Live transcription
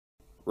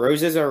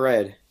Roses are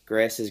red,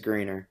 grass is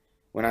greener.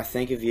 When I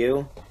think of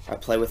you, I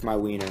play with my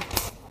wiener.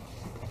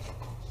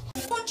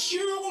 What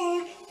you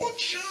want,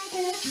 what you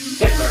want.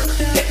 Hitler,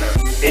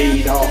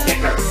 Adolf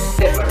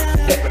Hitler,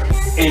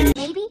 Hitler.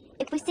 Maybe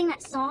if we sing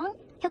that song,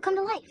 he'll come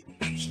to life.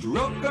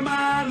 Stroke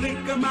my,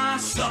 lick my,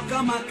 suck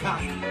my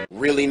cock.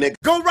 Really, nigga?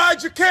 Go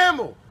ride your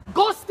camel.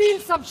 Go steal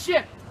some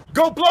shit.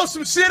 Go blow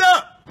some shit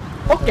up.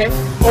 Okay.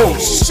 Oh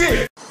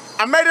shit!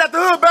 I made it out the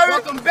hood, baby.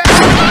 Welcome back. No,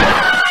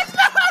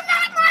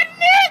 not my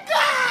nigga!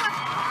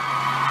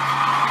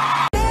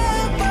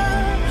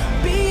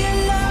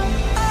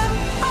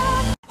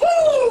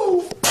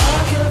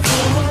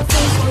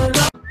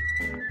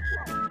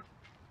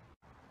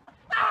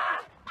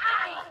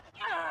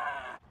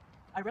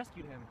 I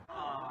rescued him.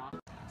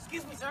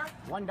 Excuse me, sir.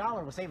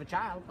 $1 will save a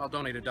child. I'll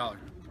donate $1.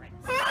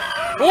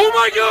 Oh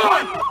my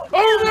god!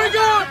 Oh my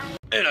god!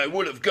 And I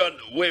would have gotten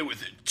away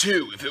with it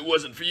too if it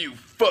wasn't for you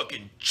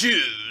fucking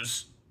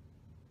Jews.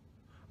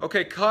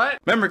 Okay, cut.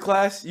 Remember,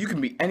 class, you can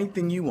be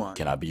anything you want.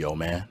 Can I be your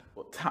man?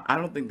 Well, I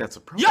don't think that's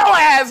appropriate. Your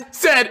ass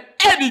said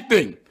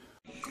anything!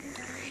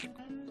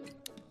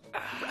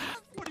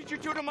 What did you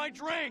do to my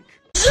drink?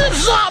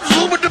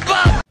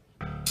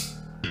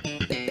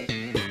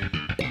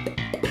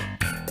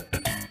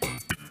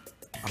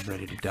 I'm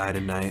ready to die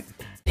tonight.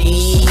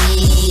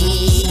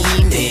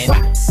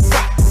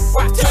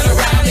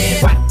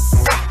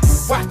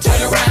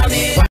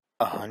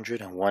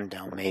 101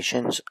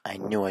 Dalmatians? I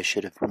knew I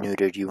should have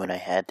neutered you when I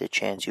had the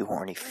chance, you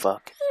horny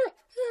fuck.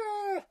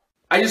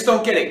 I just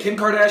don't get it. Kim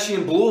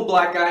Kardashian blew a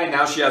black guy and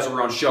now she has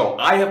her own show.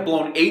 I have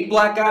blown 8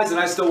 black guys and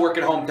I still work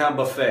at Hometown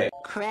Buffet.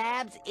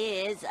 Krabs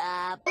is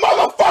a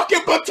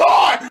Motherfucking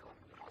baton!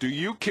 Do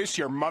you kiss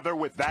your mother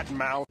with that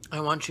mouth?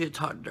 I want you to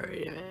talk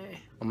dirty to me.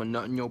 I'm a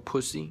nut in your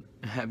pussy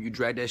and have you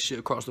drag that shit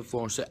across the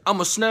floor and say, I'm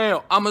a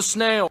snail, I'm a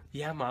snail.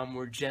 Yeah, Mom,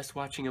 we're just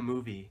watching a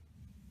movie.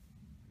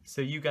 So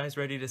you guys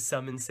ready to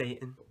summon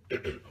Satan?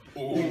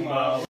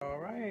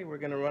 Alright, we're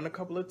gonna run a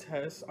couple of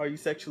tests. Are you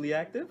sexually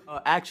active?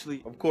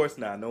 Actually... Of course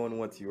not. No one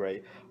wants you,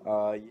 right?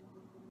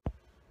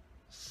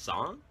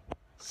 Song?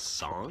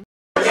 Song?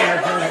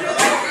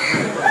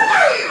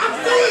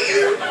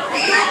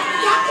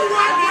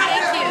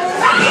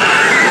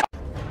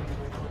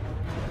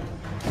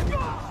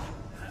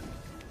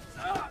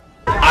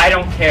 I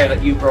don't care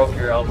that you broke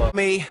your elbow.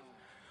 Me.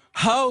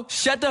 Ho,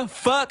 shut the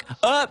fuck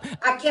up.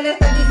 ¿A quién le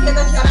estás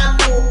diciendo llorar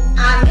tú?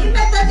 A mí me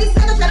estás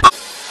diciendo llorar.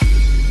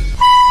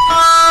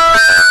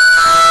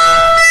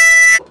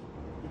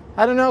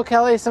 I don't know,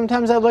 Kelly.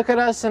 Sometimes I look at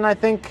us and I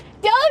think,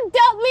 Don't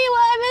dump me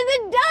while I'm in the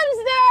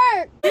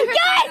dumpster! You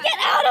guys, get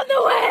out of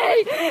the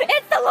way!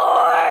 It's the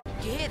Lord!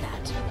 You hear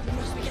that? We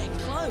must be getting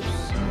close.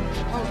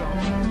 Hold on.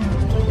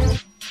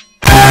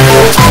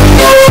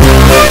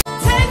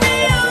 Take me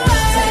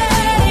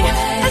away, a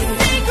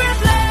secret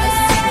place,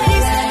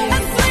 a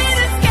sweet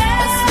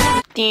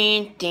escape.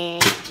 Ding,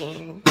 ding,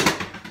 ding.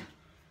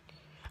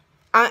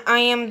 I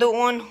am the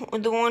one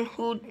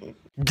who.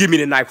 Give me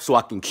the knife so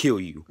I can kill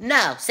you.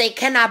 No, say,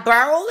 can I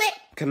borrow it?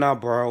 Can I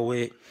borrow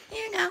it?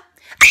 Here you go.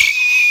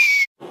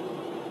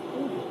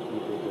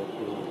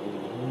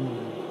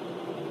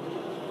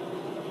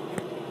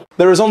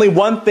 There is only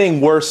one thing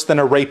worse than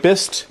a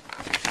rapist.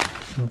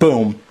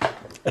 Boom.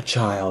 A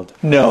child.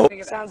 No.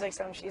 Sounds like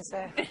something she'd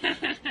say.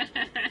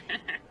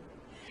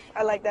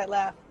 I like that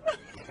laugh.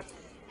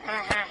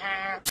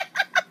 I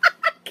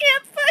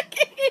can't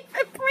fucking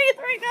even breathe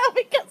right now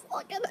because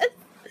look at this.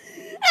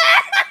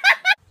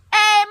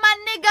 Hey, my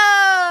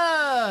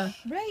nigga!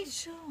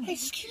 Rachel.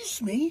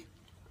 Excuse me.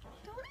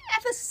 Don't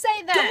ever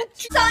say that.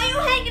 Saw you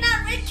hanging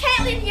out with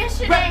Caitlyn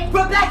yesterday.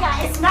 Rebecca,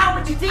 it's not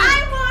what you think.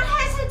 I won't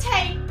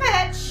hesitate,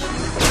 bitch.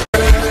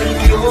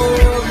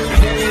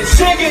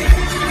 Sing it.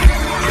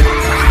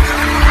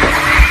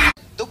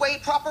 The way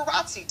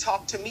paparazzi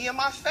talk to me and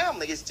my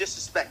family is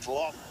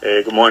disrespectful.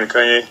 Hey, good morning,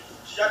 Kanye.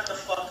 Shut the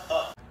fuck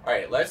up.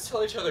 Alright, let's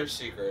tell each other a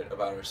secret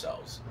about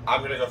ourselves.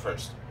 I'm gonna go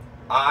first.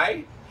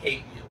 I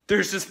hate you.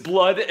 There's just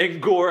blood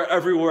and gore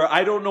everywhere.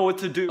 I don't know what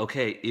to do.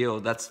 Okay, ew,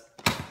 that's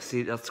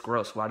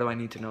gross. Why do I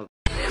need to know?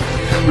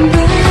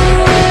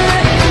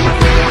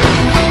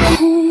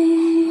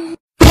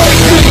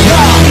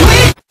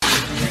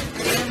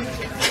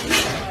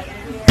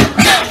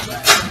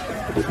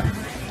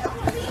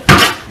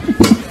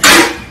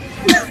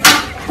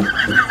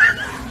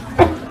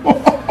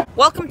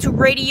 Welcome to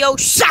Radio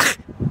Shack.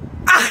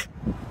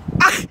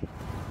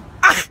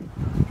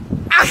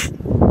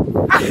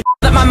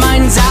 My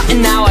mind's out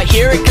and now I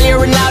hear it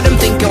clear and loud. I'm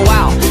thinking,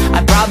 wow,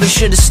 I probably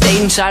should have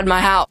stayed inside my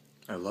house.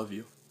 I love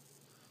you.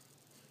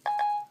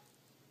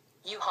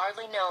 You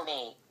hardly know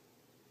me.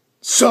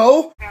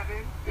 So?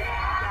 Kevin,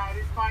 that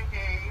is my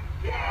name.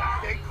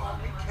 They call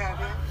me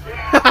Kevin.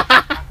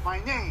 My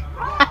name.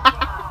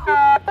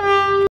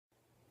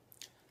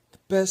 The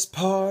best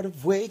part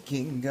of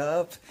waking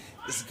up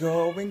is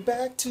going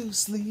back to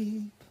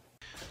sleep.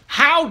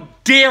 How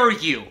dare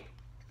you?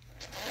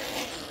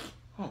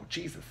 Oh,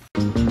 Jesus.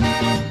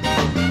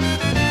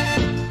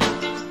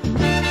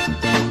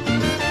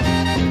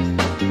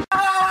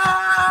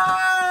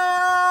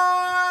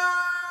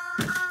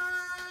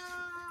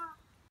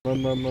 You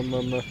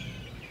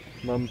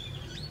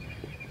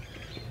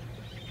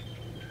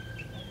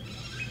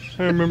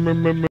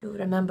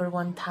remember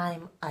one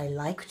time I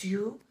liked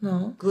you?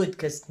 No. Good,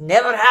 cause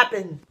never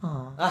happened.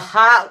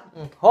 Aha!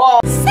 Oh.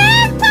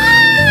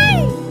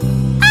 Senpai!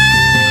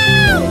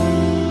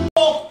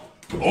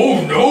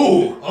 Oh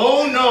no!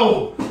 Oh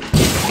no!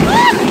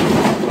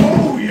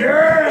 Oh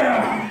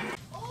yeah!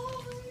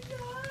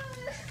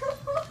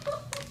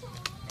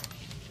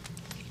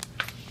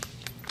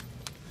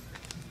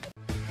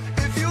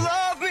 If you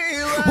love me,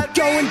 we're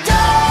going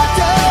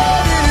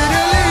down,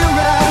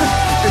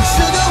 and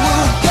sugar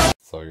will go.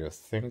 So you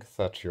think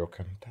that you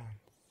can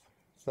dance?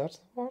 That's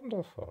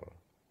wonderful.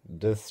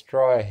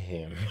 Destroy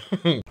him.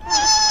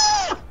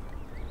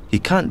 He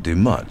can't do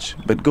much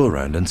but go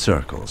round in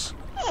circles.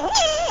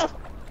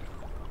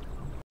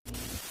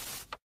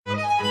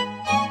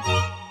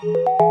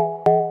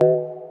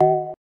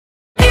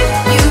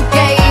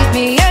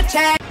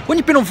 When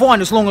you've been on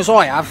Vine as long as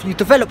I have, you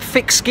develop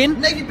thick skin.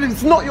 Navy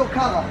blue's not your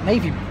colour.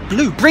 Navy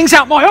blue brings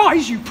out my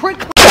eyes, you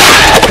prick.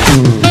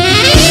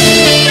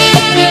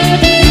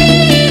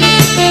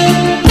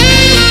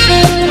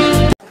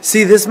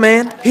 See this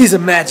man? He's a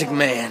magic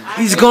man.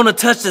 He's gonna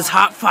touch this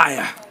hot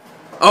fire.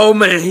 Oh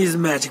man, he's a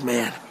magic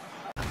man.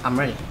 I'm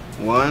ready.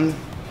 1,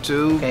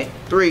 2,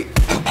 3.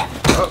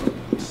 Oh,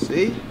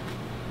 see?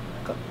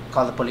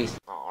 Call the police.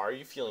 Oh, are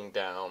you feeling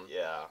down?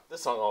 Yeah,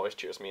 this song always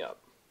cheers me up.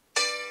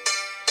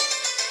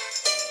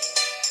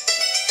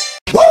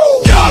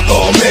 Y'all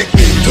gon' make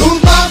me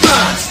lose my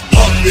mind.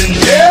 Up in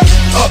here,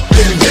 up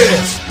in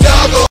here.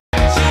 Y'all gon'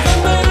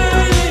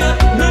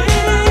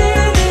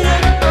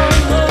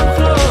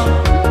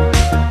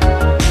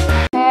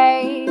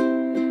 Hey,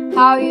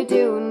 how you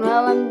doing?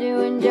 Well, I'm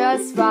doing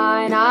just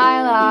fine.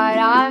 I lied,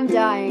 I'm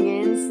dying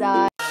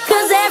inside.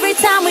 Cause every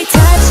time we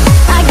touch,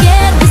 I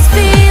get this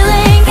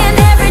feeling. And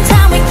every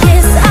time we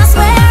kiss, I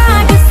swear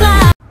I could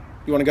fly.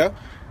 You wanna go?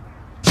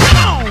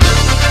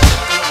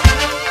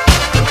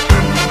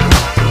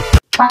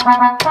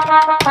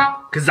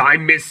 Cause I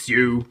miss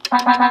you.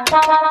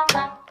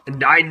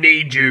 And I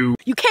need you.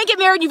 You can't get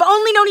married, you've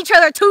only known each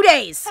other 2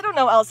 days. I don't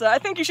know, Elsa. I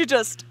think you should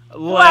just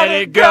Let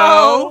it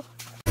go.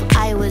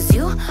 I was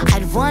you,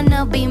 I'd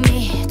wanna be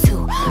me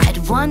too. I'd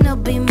wanna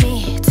be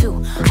me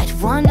too. I'd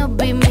wanna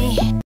be me.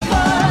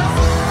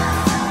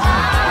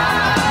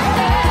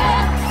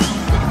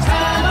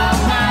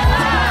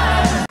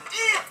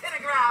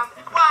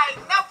 Why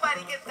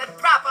nobody gets the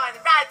drop on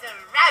Roger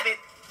Rabbit.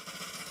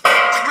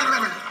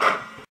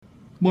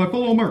 My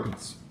fellow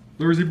Americans,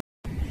 there is a